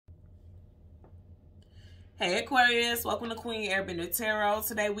Hey Aquarius, welcome to Queen Airbender Tarot.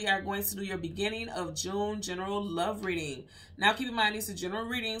 Today we are going to do your beginning of June general love reading. Now keep in mind these are general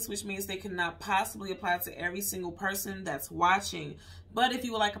readings, which means they cannot possibly apply to every single person that's watching. But if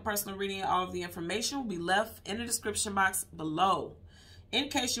you would like a personal reading, all of the information will be left in the description box below. In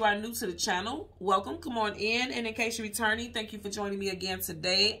case you are new to the channel, welcome, come on in. And in case you're returning, thank you for joining me again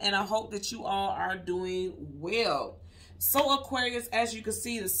today. And I hope that you all are doing well. So Aquarius, as you can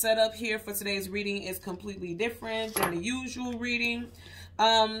see, the setup here for today's reading is completely different than the usual reading.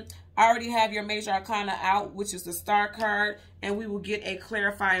 I already have your major arcana out, which is the star card, and we will get a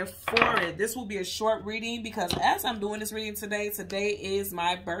clarifier for it. This will be a short reading because as I'm doing this reading today is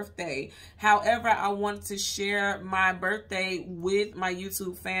my birthday. However, I want to share my birthday with my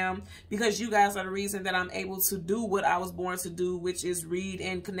YouTube fam because you guys are the reason that I'm able to do what I was born to do, which is read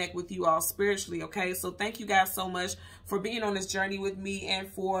and connect with you all spiritually, okay? So thank you guys so much for being on this journey with me and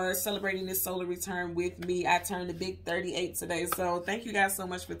for celebrating this solar return with me. I turned a big 38 today, so thank you guys so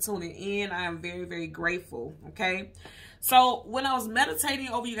much for tuning in. I am very, very grateful, okay? So when I was meditating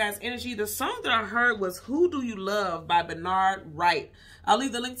over you guys' energy, the song that I heard was Who Do You Love by Bernard Wright. I'll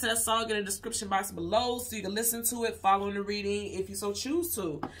leave the link to that song in the description box below so you can listen to it following the reading if you so choose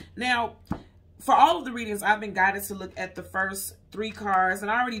to. Now, for all of the readings, I've been guided to look at the first 3 cards, and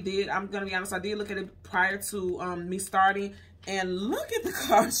I already did. I'm going to be honest, I did look at it prior to me starting, and look at the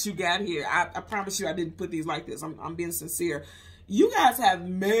cards you got here. I promise you I didn't put these like this. I'm being sincere. You guys have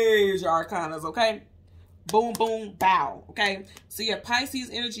major arcanas, okay? Boom, boom, bow, okay? So you have Pisces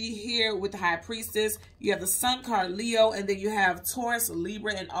energy here with the High Priestess. You have the Sun card, Leo, and then you have Taurus,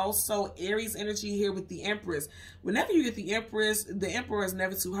 Libra, and also Aries energy here with the Empress. Whenever you get the Empress, the Emperor is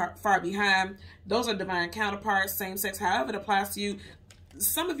never too far behind. Those are divine counterparts, same sex, however it applies to you.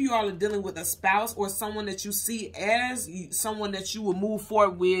 Some of you all are dealing with a spouse or someone that you see as someone that you will move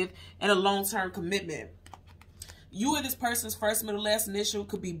forward with in a long-term commitment. You and this person's first, middle, last initial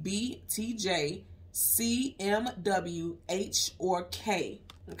could be B, T, J, C, M, W, H, or K.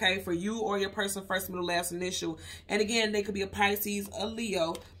 Okay, for you or your person, first, middle, last initial. And again, they could be a Pisces, a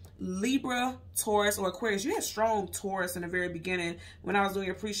Leo, Libra, Taurus, or Aquarius. You had strong Taurus in the very beginning. When I was doing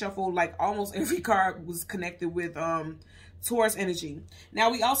your pre-shuffle, like almost every card was connected with Taurus energy.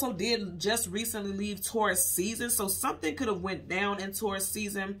 Now, we also did just recently leave Taurus season, so something could have went down in Taurus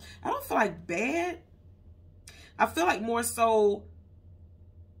season. I don't feel like bad. I feel like more so,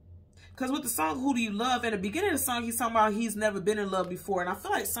 because with the song, Who Do You Love? In the beginning of the song, he's talking about he's never been in love before. And I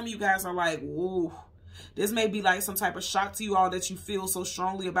feel like some of you guys are like, whoa, this may be like some type of shock to you all that you feel so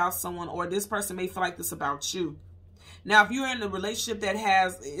strongly about someone, or this person may feel like this about you. Now, if you're in a relationship that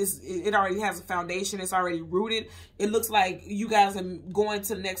it already has a foundation, it's already rooted, it looks like you guys are going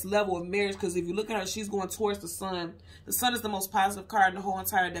to the next level of marriage, because if you look at her, she's going towards the sun. The sun is the most positive card in the whole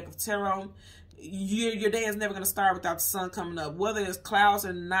entire deck of tarot. Your day is never going to start without the sun coming up. Whether it's clouds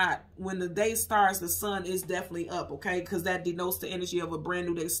or not, when the day starts, the sun is definitely up, okay? Because that denotes the energy of a brand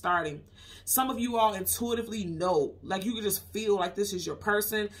new day starting. Some of you all intuitively know, like you can just feel like this is your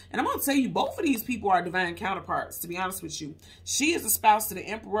person. And I'm going to tell you, both of these people are divine counterparts, to be honest with you. She is the spouse to the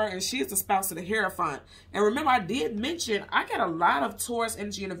Emperor, and she is the spouse to the Hierophant. And remember, I did mention, I got a lot of Taurus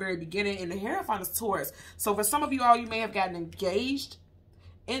energy in the very beginning, and the Hierophant is Taurus. So for some of you all, you may have gotten engaged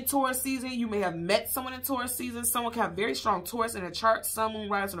in Taurus season. You may have met someone in Taurus season. Someone can have very strong Taurus in a chart, Sun, Moon,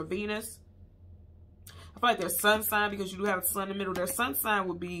 Rising, or Venus. I feel like their sun sign, because you do have the sun in the middle. Their sun sign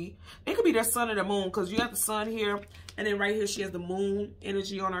would be, it could be their sun or their moon, because you have the sun here, and then right here she has the moon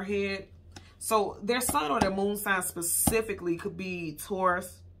energy on her head. So their sun or their moon sign specifically could be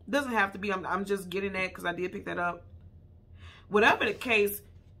Taurus. Doesn't have to be. I'm just getting that because I did pick that up. Whatever the case,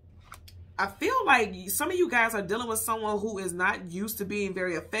 I feel like some of you guys are dealing with someone who is not used to being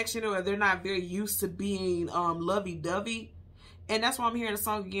very affectionate, or they're not very used to being lovey-dovey. And that's why I'm hearing the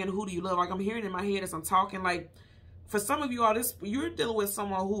song again, Who Do You Love? Like, I'm hearing it in my head as I'm talking. Like, for some of you all, you're dealing with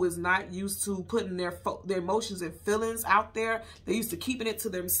someone who is not used to putting their emotions and feelings out there. They're used to keeping it to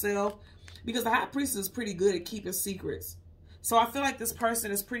themselves, because the High Priestess is pretty good at keeping secrets. So I feel like this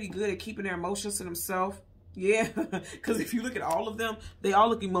person is pretty good at keeping their emotions to themselves. Yeah, because if you look at all of them, they all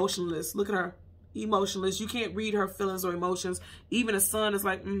look emotionless. Look at her, emotionless. You can't read her feelings or emotions. Even the sun is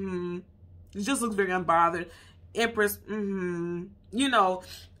like, it just looks very unbothered. Empress, you know,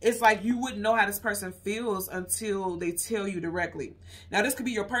 it's like you wouldn't know how this person feels until they tell you directly. Now, this could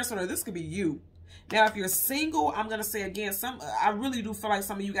be your person, or this could be you. Now, if you're single, I'm going to say again, I really do feel like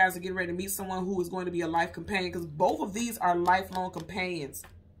some of you guys are getting ready to meet someone who is going to be a life companion, because both of these are lifelong companions.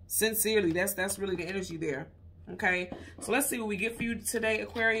 Sincerely, that's really the energy there. Okay, so let's see what we get for you today,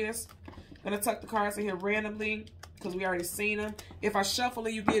 Aquarius. I'm going to tuck the cards in here randomly. because we already seen them. If I shuffle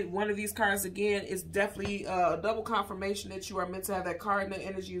and you get one of these cards again, it's definitely a double confirmation that you are meant to have that card, and the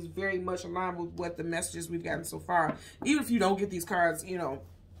energy is very much aligned with what the messages we've gotten so far. Even if you don't get these cards, you know,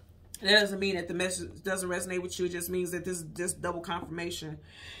 that doesn't mean that the message doesn't resonate with you. It just means that this is just double confirmation.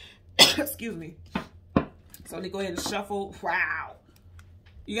 Excuse me. So let me go ahead and shuffle. Wow.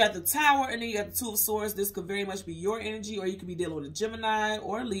 You got the Tower, and then you got the Two of Swords. This could very much be your energy, or you could be dealing with a Gemini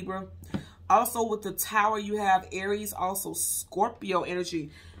or a Libra. Also, with the Tower, you have Aries, also Scorpio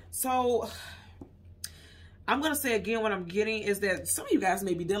energy. So, I'm going to say again, what I'm getting is that some of you guys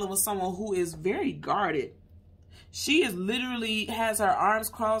may be dealing with someone who is very guarded. She is literally has her arms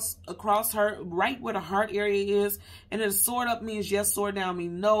crossed across her, right where the heart area is. And then sword up means yes, sword down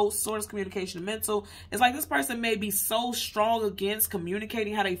means no. Sword is communication and mental. It's like this person may be so strong against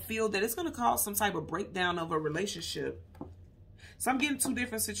communicating how they feel that it's going to cause some type of breakdown of a relationship. So I'm getting two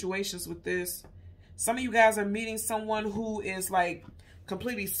different situations with this. Some of you guys are meeting someone who is like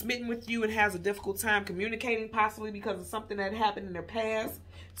completely smitten with you and has a difficult time communicating, possibly because of something that happened in their past.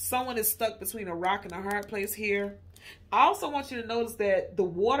 Someone is stuck between a rock and a hard place here. I also want you to notice that the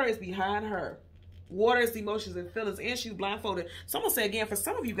water is behind her. Water is the emotions and feelings, and she's blindfolded. So I'm going to say again, for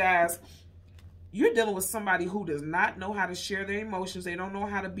some of you guys, you're dealing with somebody who does not know how to share their emotions. They don't know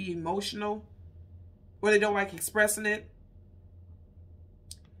how to be emotional, or they don't like expressing it.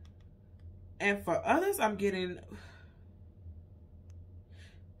 And for others, I'm getting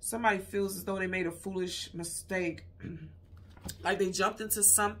somebody feels as though they made a foolish mistake. Like they jumped into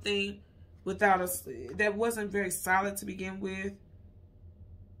something without that wasn't very solid to begin with.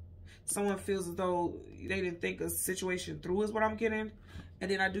 Someone feels as though they didn't think a situation through is what I'm getting.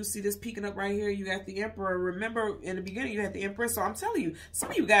 And then I do see this peeking up right here. You got the Emperor. Remember, in the beginning, you had the Empress. So I'm telling you, some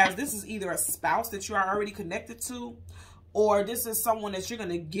of you guys, this is either a spouse that you are already connected to, or this is someone that you're going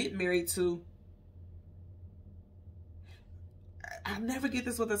to get married to. I never get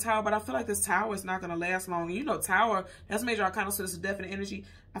this with the Tower, but I feel like this Tower is not going to last long. You know, Tower, that's major arcana, so it's a definite energy.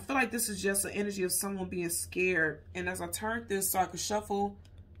 I feel like this is just an energy of someone being scared. And as I turned this so I could shuffle,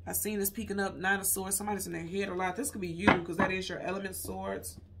 I seen this peeking up, Nine of Swords. Somebody's in their head a lot. This could be you, because that is your element,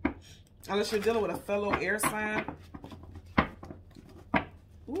 swords. Unless you're dealing with a fellow air sign.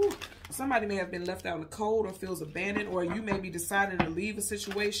 Ooh, somebody may have been left out in the cold or feels abandoned, or you may be deciding to leave a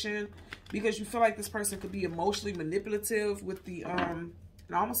situation because you feel like this person could be emotionally manipulative with the, and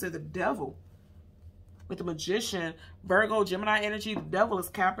I almost said the Devil. With the Magician, Virgo, Gemini energy. The Devil is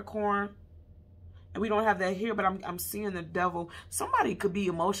Capricorn. And we don't have that here, but I'm seeing the Devil. Somebody could be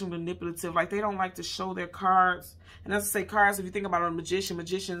emotionally manipulative. Like they don't like to show their cards. And as I say cards, if you think about a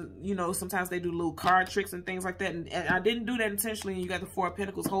magician, you know, sometimes they do little card tricks and things like that. And I didn't do that intentionally. And you got the Four of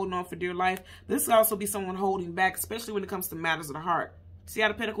Pentacles holding on for dear life. This could also be someone holding back, especially when it comes to matters of the heart. See how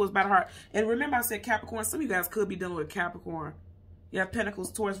the Pentacle is by the heart? And remember I said Capricorn. Some of you guys could be dealing with Capricorn. You have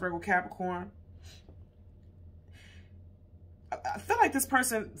Pentacles, Taurus, Virgo, Capricorn. I feel like this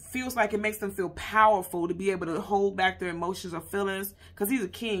person feels like it makes them feel powerful to be able to hold back their emotions or feelings, because he's a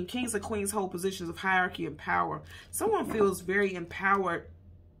king. Kings and queens hold positions of hierarchy and power. Someone feels very empowered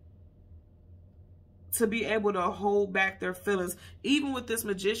to be able to hold back their feelings. Even with this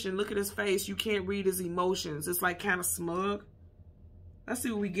Magician, look at his face. You can't read his emotions. It's like kind of smug. Let's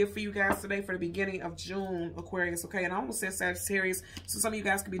see what we get for you guys today for the beginning of June, Aquarius. Okay, and I almost said Sagittarius. So some of you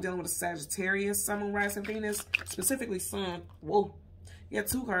guys could be dealing with a Sagittarius, Sun, Moon, Rising, Venus, specifically Sun. Whoa. You got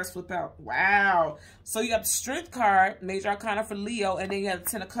two cards flip out. Wow. So you got the Strength card, Major Arcana for Leo, and then you have the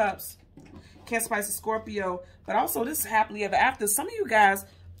Ten of Cups, Cancer, Pisces, Scorpio. But also this is Happily Ever After. Some of you guys,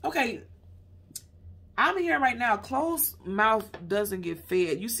 okay, I'm here right now. Closed mouth doesn't get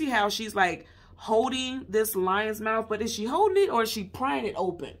fed. You see how she's like holding this lion's mouth, but is she holding it or is she prying it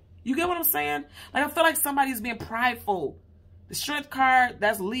open? You get what I'm saying? Like, I feel like somebody's being prideful. The Strength card,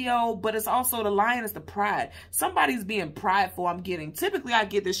 that's Leo, but it's also the lion is the pride. Somebody's being prideful, I'm getting. Typically, I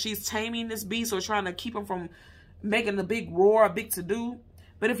get that she's taming this beast or trying to keep him from making a big roar, a big to-do.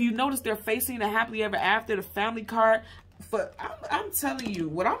 But if you notice, they're facing the Happily Ever After, the family card. But I'm telling you,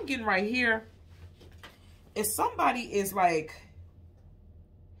 what I'm getting right here is somebody is like,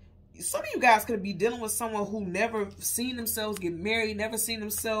 some of you guys could be dealing with someone who never seen themselves get married, never seen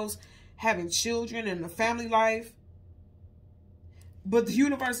themselves having children and a family life. But the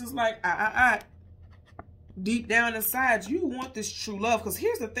universe is like, deep down inside, you want this true love. Because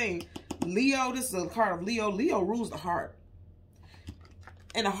here's the thing. Leo, this is a card of Leo. Leo rules the heart.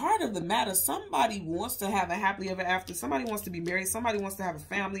 In the heart of the matter, somebody wants to have a happily ever after. Somebody wants to be married. Somebody wants to have a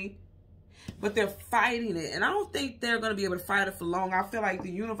family. But they're fighting it. And I don't think they're going to be able to fight it for long. I feel like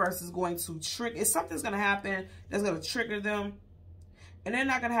the universe is going to trick. If something's going to happen that's going to trigger them. And they're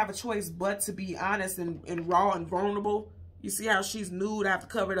not going to have a choice but to be honest and raw and vulnerable. You see how she's nude? I have to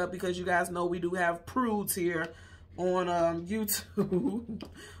cover it up because you guys know we do have prudes here on YouTube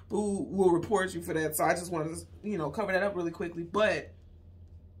who will report you for that. So I just wanted to, you know, cover that up really quickly. But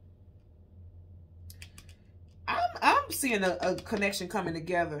I'm seeing a connection coming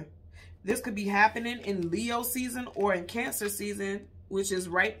together. This could be happening in Leo season or in Cancer season, which is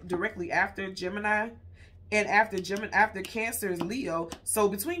right directly after Gemini. And after Cancer is Leo. So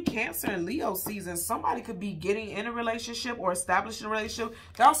between Cancer and Leo season, somebody could be getting in a relationship or establishing a relationship.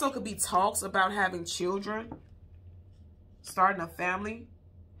 There also could be talks about having children, starting a family.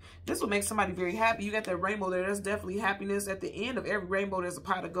 This will make somebody very happy. You got that rainbow there. There's definitely happiness. At the end of every rainbow, there's a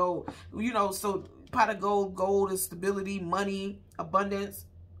pot of gold. You know, so pot of gold, gold is stability, money, abundance.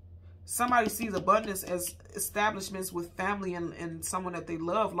 Somebody sees abundance as establishments with family and someone that they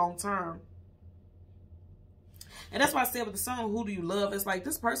love long term. And that's why I said with the song, who do you love? It's like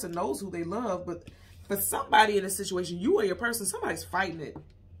this person knows who they love, but for somebody in a situation, you or your person, somebody's fighting it.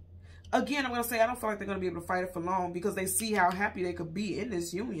 Again, I'm going to say I don't feel like they're going to be able to fight it for long because they see how happy they could be in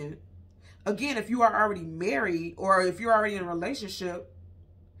this union. Again, if you are already married or if you're already in a relationship,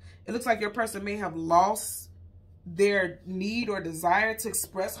 it looks like your person may have lost their need or desire to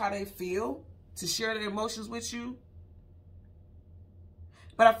express how they feel, to share their emotions with you.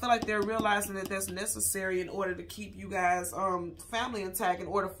 But I feel like they're realizing that that's necessary in order to keep you guys family intact, in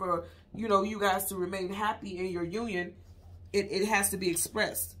order for, you know, you guys to remain happy in your union. It has to be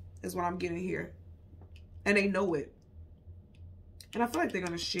expressed, is what I'm getting here. And they know it. And I feel like they're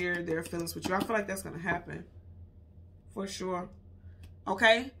going to share their feelings with you. I feel like that's going to happen. For sure.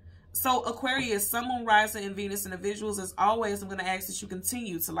 Okay? So, Aquarius, Sun, Moon, Rising, and Venus individuals, as always, I'm going to ask that you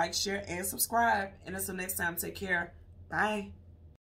continue to like, share, and subscribe. And until next time, take care. Bye.